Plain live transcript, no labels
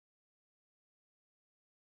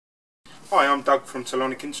Hi, I'm Doug from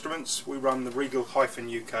Talonic Instruments. We run the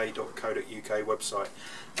RIGOL-UK.co.uk website.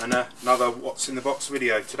 And another What's in the Box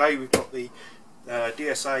video. Today we've got the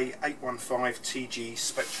DSA815-TG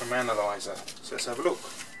Spectrum Analyzer. So let's have a look.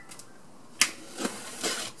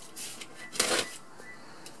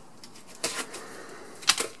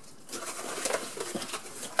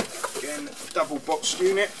 Again, double boxed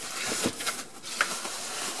unit.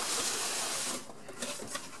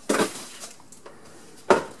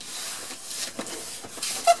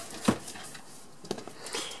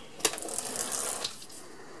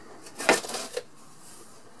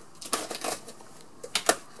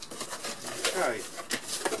 Okay,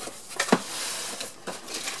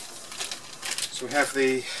 so we have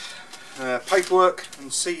the paperwork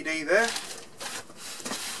and CD there,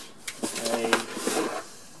 a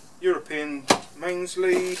European mains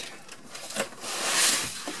lead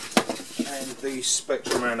and the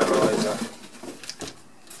Spectrum Analyzer.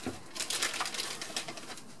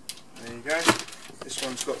 There you go. This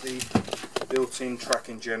one's got the built-in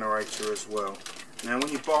tracking generator as well. Now when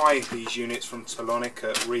you buy these units from Talonic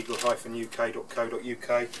at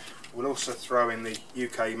RIGOL-UK.co.uk, we'll also throw in the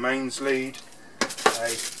UK mains lead,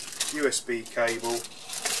 a USB cable,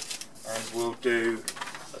 and we'll do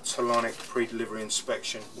a Talonic pre-delivery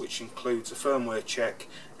inspection, which includes a firmware check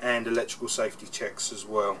and electrical safety checks as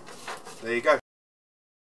well. There you go.